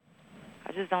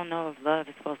I just don't know if love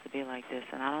is supposed to be like this,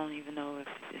 and I don't even know if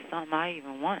it's something I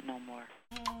even want no more.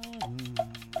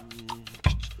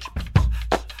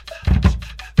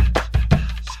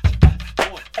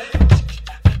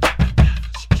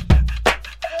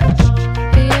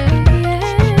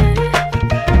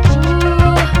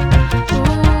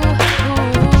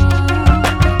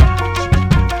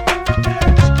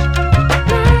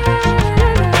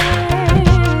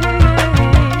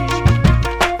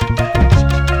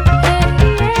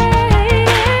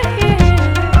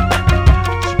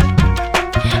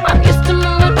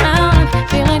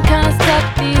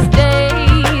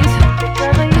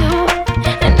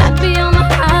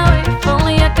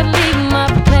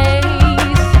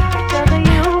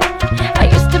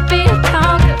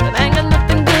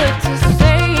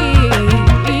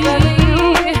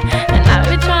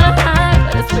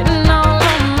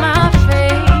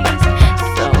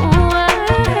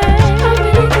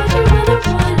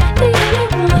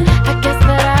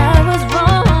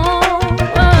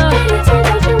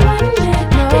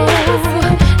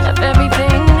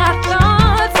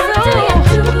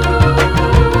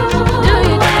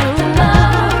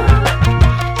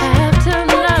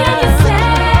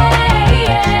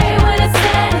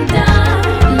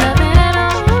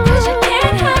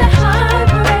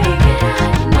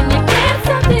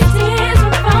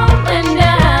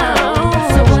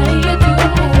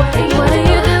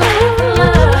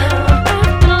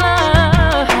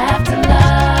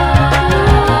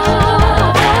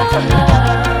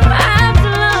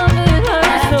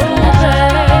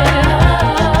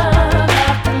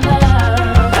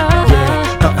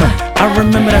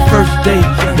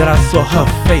 That I saw her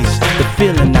face, the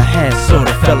feeling I had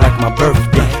sorta felt like my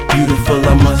birthday. Beautiful,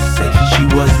 I must say, she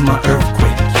was my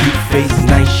earthquake. Cute face,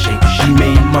 nice shape, she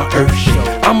made my earth shake.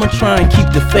 I'ma try and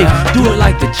keep the faith, do it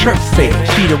like the church say.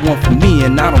 She the one for me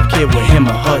and I don't care what him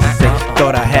or her say.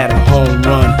 Thought I had a home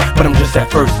run, but I'm just at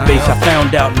first base. I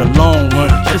found out in the long run,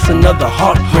 just another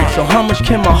heartbreak. So how much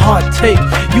can my heart take?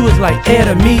 You was like air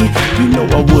to me, you know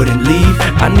I wouldn't leave.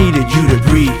 I needed you to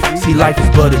breathe. See, life is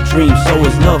but a dream, so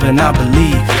is love, and I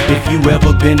believe if you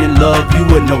ever been in love, you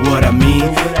would know what I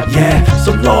mean. Yeah,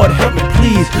 so Lord help me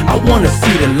please, I wanna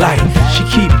see the light. She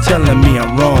keep telling me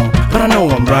I'm wrong, but I know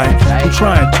I'm right. I'm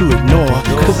trying to ignore,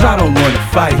 cause I don't wanna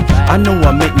fight. I know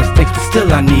I make mistakes, but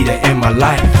still I need her in my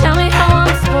life. Tell me how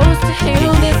I'm supposed to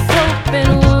heal this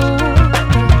open wound,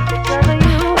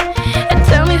 and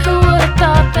tell me who would've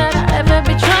thought that I'd ever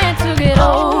be trying to get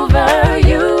over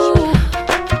you.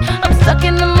 I'm stuck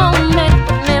in the moment,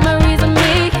 memories of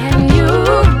me and you,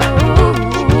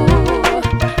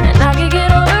 and I can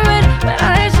get over it, but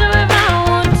I ain't sure if I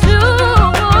want to.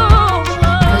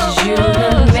 Cause you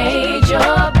done made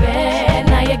your bed,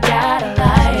 now you gotta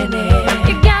lie in it.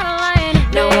 You gotta lie in it.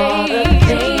 Now all the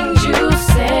things you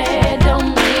said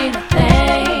don't mean a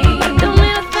thing. Don't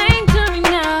mean a thing to me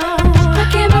now. I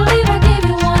can't believe I gave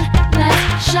you one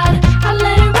last shot. I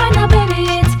let it run, now baby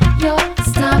it's your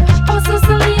stop. I was so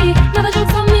silly, now the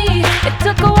joke's on me. It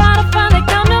took a while to finally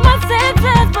come to my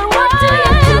senses, but what do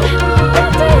you do? What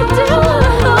do you do?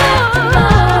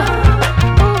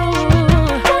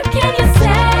 What can you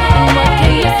say? What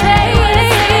can you say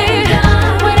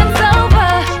when it's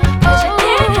over? Cause you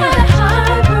can't hide a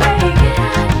heartbreak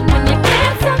when you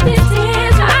can't stop these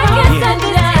tears. I can't stand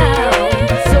it down.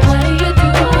 So what do you do?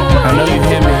 I know you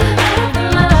hear me.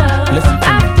 Listen to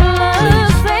me,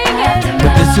 please.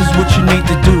 But this is what you need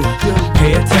to do.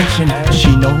 Pay attention, she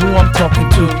know who I'm talking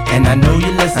to, and I know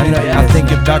you're listening. I think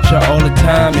about you all the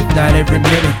time, if not every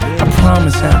minute. I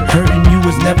promise, hurting you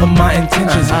was never my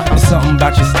intentions. There's something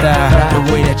about your style,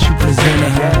 the way that you present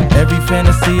it. Every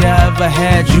fantasy I ever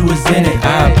had, you was in it.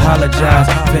 I apologize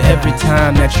for every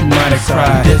time that you might have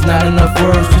cried. There's not enough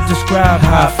words to describe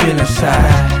how I feel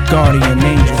inside. Guardian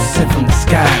angel sent from the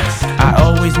skies. I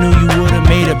always knew you would've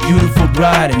made a beautiful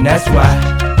bride, and that's why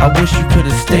I wish you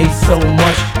could've stayed so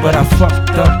much, but I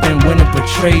fucked up and went and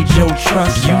betrayed your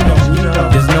trust. You know,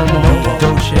 there's no more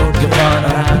Dolce,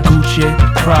 Gabbana, Gucci,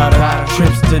 Prada,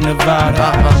 trips to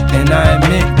Nevada. And I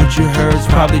admit what you heard's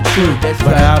probably true,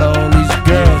 but out of all these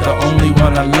girls, the only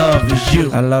one I love is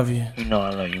you. I love you. You know I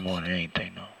love you more than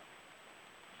anything, though.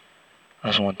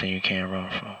 That's one thing you can't run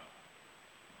from.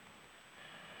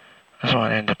 I just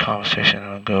want to end the conversation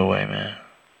in a good way, man.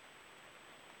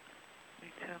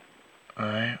 Me too.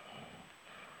 Alright?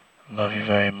 Love you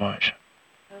very much.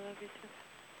 I love you too.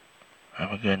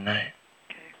 Have a good night.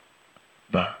 Okay.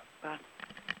 Bye.